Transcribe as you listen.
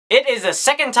It is the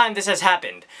second time this has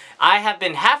happened. I have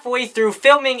been halfway through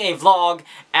filming a vlog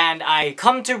and I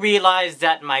come to realize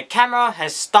that my camera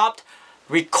has stopped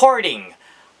recording.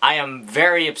 I am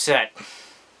very upset.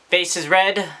 Face is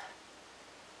red.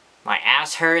 My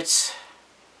ass hurts.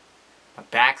 My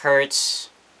back hurts.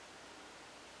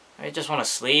 I just want to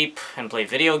sleep and play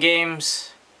video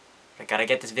games. I gotta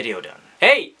get this video done.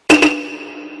 Hey!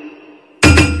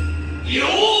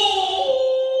 Yo!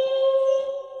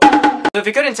 So if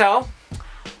you couldn't tell,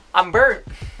 I'm burnt.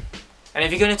 And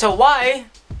if you couldn't tell why,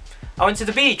 I went to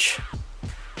the beach.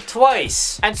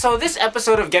 Twice. And so this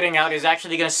episode of Getting Out is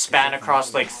actually gonna span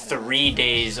across like 3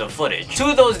 days of footage.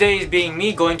 2 of those days being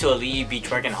me going to Ali Beach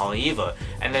Park in Haleiwa,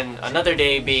 and then another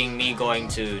day being me going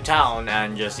to town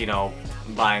and just, you know,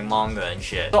 buying manga and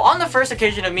shit. So on the first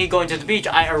occasion of me going to the beach,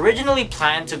 I originally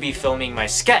planned to be filming my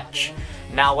sketch.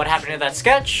 Now what happened to that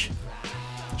sketch?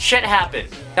 Shit happened.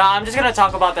 Now I'm just gonna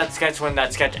talk about that sketch when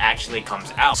that sketch actually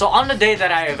comes out. So on the day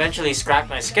that I eventually scrapped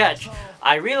my sketch,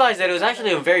 I realized that it was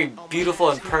actually a very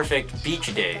beautiful and perfect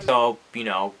beach day. So, you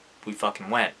know, we fucking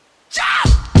went.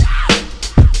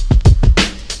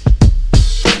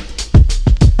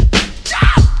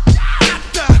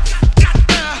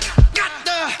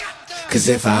 Cause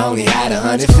if I only had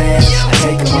 100 fans, I'd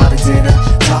take them all to dinner,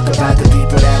 talk about the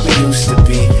people that we used to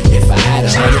be. If I had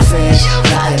 100 fans,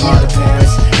 fly them all to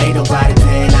Paris, ain't nobody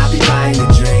paying, I'll be buying the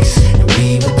drinks, and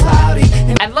we were cloudy.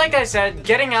 And like I said,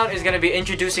 Getting Out is gonna be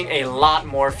introducing a lot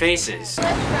more faces.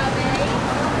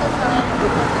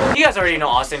 You guys already know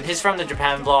Austin. He's from the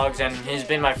Japan vlogs and he's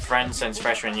been my friend since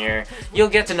freshman year. You'll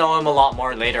get to know him a lot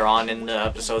more later on in the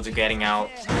episodes of Getting Out.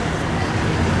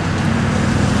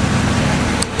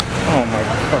 Oh my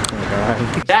fucking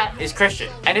god. That is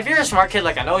Christian. And if you're a smart kid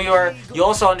like I know you are, you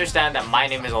also understand that my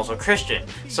name is also Christian.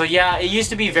 So yeah, it used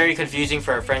to be very confusing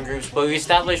for our friend groups, but we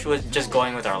established with just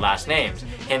going with our last names.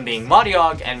 Him being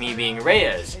Mariog and me being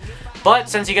Reyes. But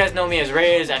since you guys know me as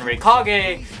Reyes and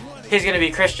Reykage, he's gonna be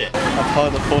Christian. I'm part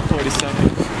of the 447.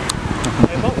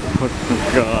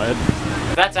 Oh god.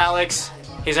 That's Alex.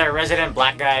 He's our resident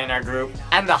black guy in our group.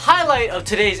 And the highlight of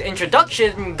today's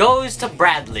introduction goes to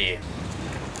Bradley.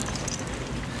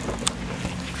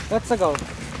 Let's go.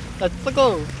 Let's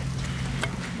go.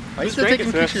 Why are you still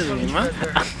taking pictures of me, man?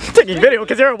 Taking video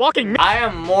because you're walking. I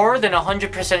am more than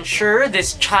 100% sure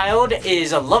this child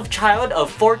is a love child of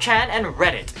 4chan and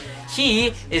Reddit.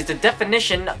 He is the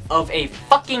definition of a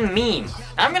fucking meme.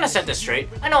 I'm gonna set this straight.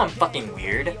 I know I'm fucking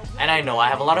weird, and I know I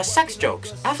have a lot of sex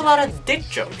jokes. I have a lot of dick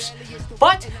jokes.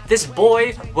 But this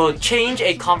boy will change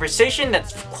a conversation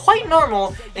that's quite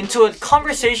normal into a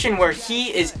conversation where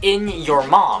he is in your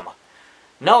mom.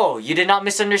 No, you did not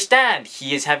misunderstand.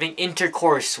 He is having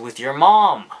intercourse with your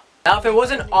mom. Now, if it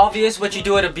wasn't obvious what you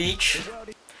do at a beach,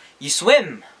 you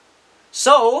swim.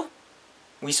 So,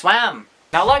 we swam.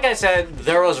 Now, like I said,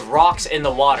 there was rocks in the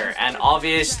water, and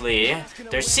obviously,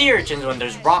 there's sea urchins when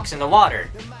there's rocks in the water.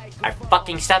 I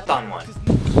fucking stepped on one.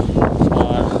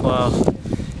 Well,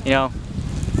 you know,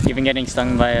 even getting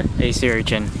stung by a sea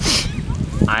urchin,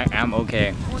 I am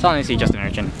okay. It's honestly just an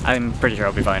urchin. I'm pretty sure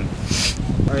I'll be fine.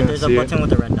 Alright, there's a button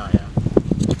with a red dot, yeah.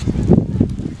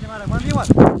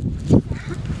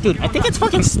 Dude, I think it's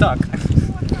fucking stuck.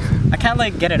 I can't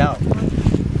like get it out.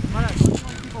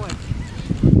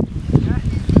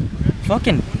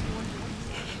 Fucking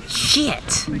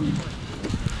shit.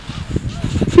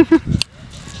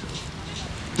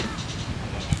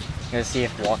 Gotta see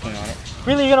if walking on it.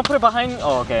 Really, you're gonna put it behind?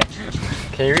 Oh, okay.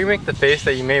 Can you remake the face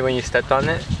that you made when you stepped on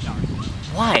it?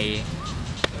 Why?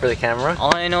 For the camera?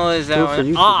 All I know is that when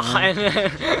we saw that.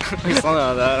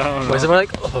 I don't know. Was it more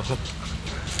like, oh.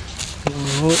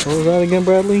 What was that again,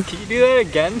 Bradley? Can you do that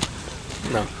again?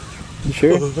 No. You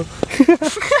sure?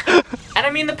 And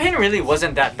I mean, the pain really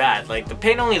wasn't that bad. Like, the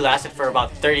pain only lasted for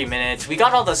about 30 minutes. We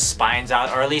got all the spines out,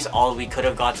 or at least all we could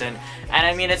have gotten. And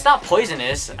I mean, it's not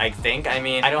poisonous, I think. I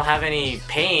mean, I don't have any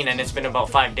pain and it's been about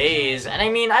 5 days. And I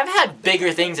mean, I've had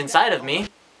bigger things inside of me.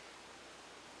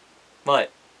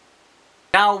 What?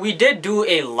 Now, we did do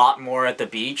a lot more at the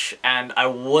beach, and I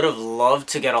would have loved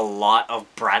to get a lot of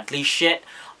Bradley shit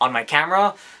on my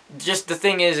camera. Just the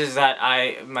thing is that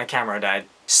my camera died.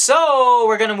 So,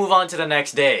 we're gonna move on to the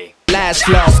next day. Last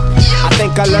flow, I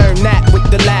think I learned that with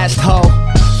the last hoe.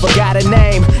 Forgot a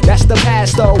name, that's the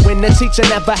past though. When the teacher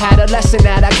never had a lesson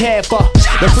that I cared for.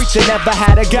 The preacher never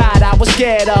had a God I was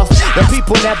scared of. The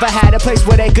people never had a place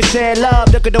where they could share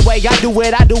love. Look at the way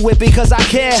I do it because I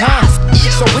care, huh?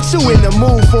 So what you in the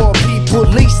mood for, people?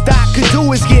 Least I could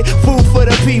do is get food for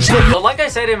the people. So like I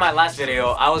said in my last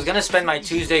video, I was gonna spend my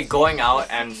Tuesday going out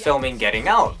and filming Getting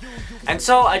Out. And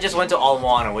so I just went to Ala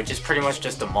Moana, which is pretty much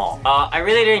just a mall. I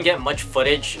really didn't get much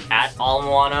footage at Ala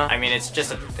Moana. I mean, it's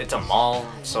a mall,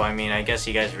 so I mean, I guess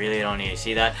you guys really don't need to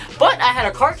see that. But I had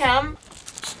a car cam.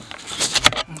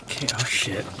 Okay, oh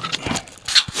shit.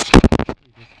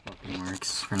 Fucking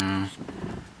works for now.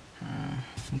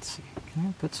 Let's see, can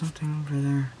I put something over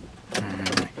there?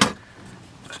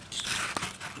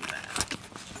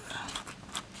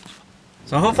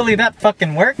 So hopefully that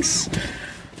fucking works.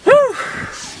 Whew.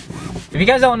 If you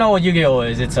guys don't know what Yu-Gi-Oh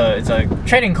is, it's a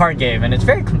trading card game, and it's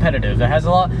very competitive. It's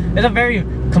a very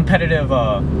competitive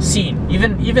scene.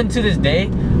 Even to this day,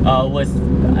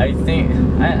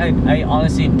 I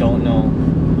honestly don't know.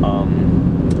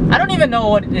 I don't even know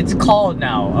what it's called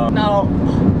now. Now,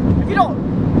 if you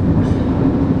don't,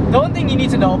 the one thing you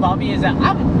need to know about me is that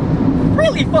I'm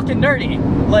really fucking nerdy.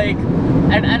 Like,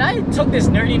 and I took this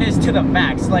nerdiness to the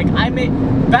max. Like, I made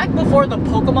back before the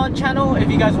Pokemon channel. If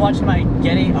you guys watched my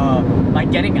Getting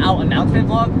Out announcement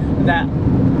vlog, that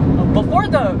before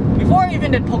I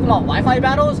even did Pokemon Wi-Fi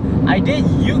battles, I did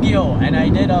Yu-Gi-Oh, and I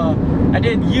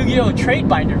did Yu-Gi-Oh trade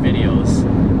binder videos.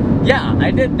 Yeah,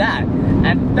 I did that,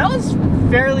 and that was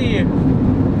fairly.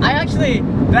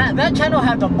 That channel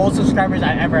had the most subscribers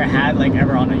I ever had, like,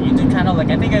 ever on a YouTube channel. Like,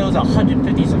 I think it was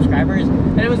 150 subscribers,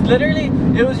 and it was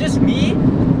just me.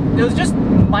 It was just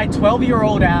my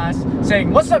 12-year-old ass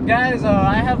saying, "What's up, guys?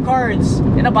 I have cards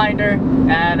in a binder,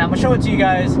 and I'm gonna show it to you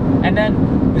guys." And then,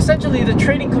 essentially, the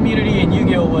trading community in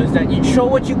Yu-Gi-Oh was that you'd show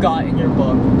what you got in your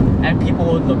book, and people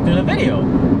would look through the video.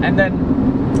 And then,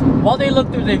 while they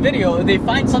look through the video, if they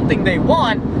find something they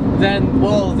want, then,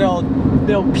 well,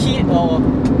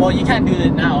 well, you can't do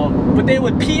it now, but they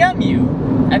would PM you,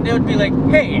 and they would be like,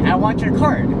 "Hey, I want your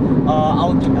card.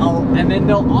 And then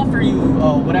they'll offer you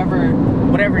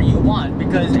whatever you want,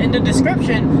 because in the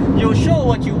description you'll show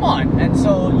what you want." And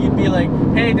so you'd be like,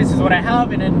 "Hey, this is what I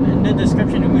have," and in the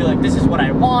description you'd be like, "This is what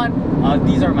I want.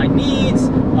 These are my needs.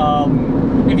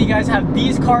 If you guys have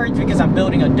these cards because I'm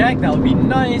building a deck, that would be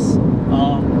nice.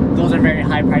 Those are very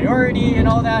high priority," and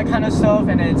all that kind of stuff.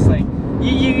 And it's like,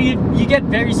 you get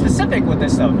very specific with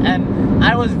this stuff, and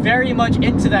I was very much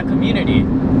into that community.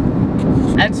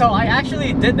 And so I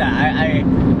actually did that.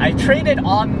 I traded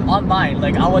online.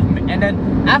 Like, I would, and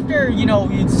then after, you know,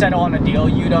 you'd settle on a deal,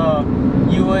 you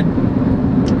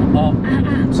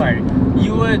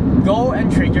would go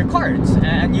and trade your cards,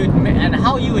 and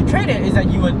how you would trade it is that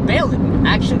you would mail it,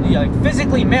 actually, like,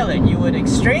 physically mail it. You would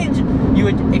exchange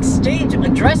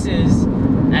addresses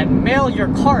and mail your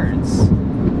cards.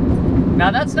 Now,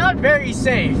 that's not very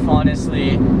safe,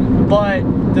 honestly, but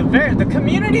the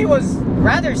community was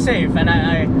rather safe,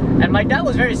 and my dad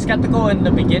was very skeptical in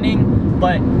the beginning,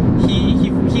 but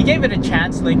he gave it a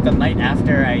chance, like, the night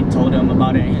after I told him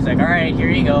about it. He's like, "All right, here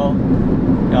you go.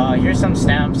 Here's some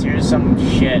stamps, here's some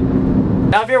shit."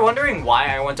 Now, if you're wondering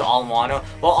why I went to Ala Moana,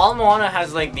 well, Ala Moana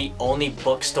has, like, the only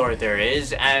bookstore there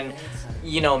is, and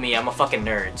you know me, I'm a fucking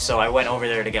nerd, so I went over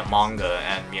there to get manga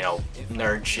and, you know,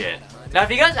 nerd shit. Now, if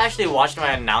you guys actually watched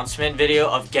my announcement video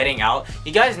of Getting Out,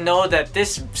 you guys know that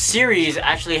this series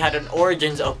actually had an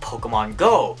origins of Pokemon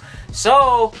Go.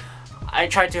 So, I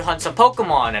tried to hunt some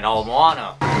Pokemon at Ala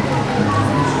Moana.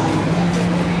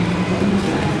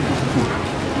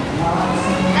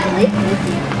 At least this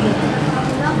year,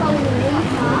 not only me,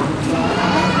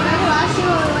 remember last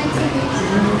year when we went to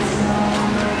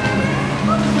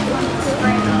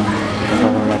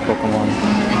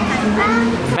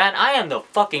Man, I am the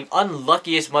fucking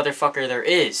unluckiest motherfucker there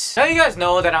is. Now, you guys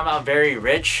know that I'm very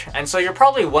rich, and so you're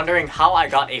probably wondering how I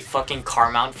got a fucking car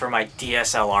mount for my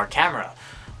DSLR camera.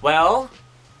 Well,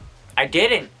 I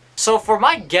didn't. So for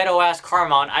my ghetto-ass car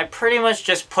mount, I pretty much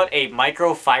just put a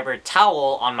microfiber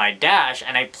towel on my dash,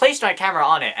 and I placed my camera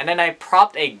on it, and then I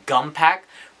propped a gum pack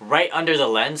right under the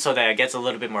lens so that it gets a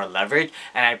little bit more leverage,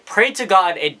 and I prayed to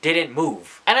God it didn't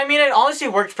move. And I mean, it honestly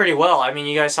worked pretty well. I mean,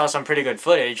 you guys saw some pretty good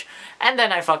footage, and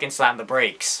then I fucking slammed the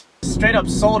brakes. Straight up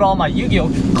sold all my Yu-Gi-Oh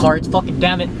cards, fucking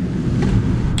damn it.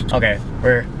 Okay,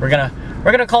 we're gonna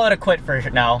call it a quit for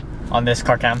now on this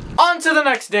car cam. On to the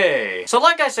next day. So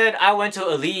like I said, I went to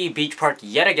Ali'i Beach Park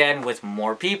yet again with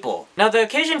more people. Now, the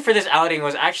occasion for this outing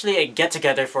was actually a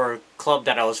get-together for a club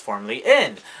that I was formerly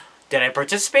in. Did I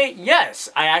participate? Yes.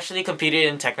 I actually competed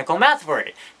in technical math for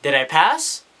it. Did I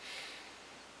pass?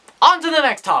 On to the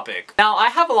next topic. Now, I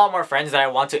have a lot more friends that I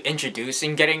want to introduce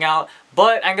in Getting Out,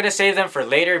 but I'm gonna save them for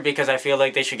later because I feel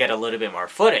like they should get a little bit more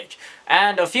footage.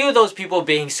 And a few of those people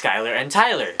being Skylar and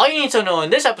Tyler. All you need to know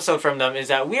in this episode from them is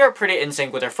that we are pretty in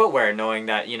sync with our footwear, knowing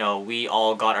that, you know, we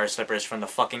all got our slippers from the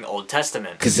fucking Old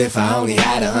Testament. Cause if I only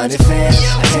had 100 fans,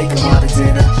 I'd take them all to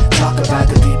dinner, talk about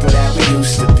the people that we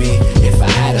used to be. If If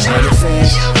I had 100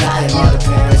 fans, flying all the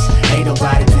parents, ain't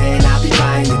nobody paying, I'll be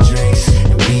buying the drinks.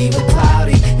 And we would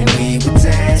party, and we would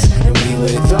dance, and we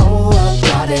would throw up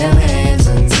all them hands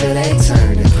until they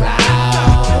turn to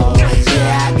clouds.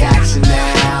 Yeah, I got you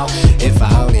now. If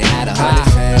I only had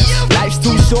 100 fans. Life's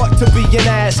too short to be an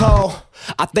asshole.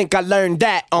 I think I learned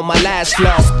that on my last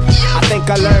flow. I think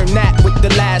I learned that with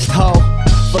the last hoe.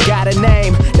 Forgot a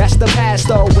name, that's the past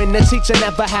though. When the teacher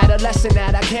never had a lesson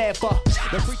that I cared for.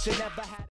 The preacher never had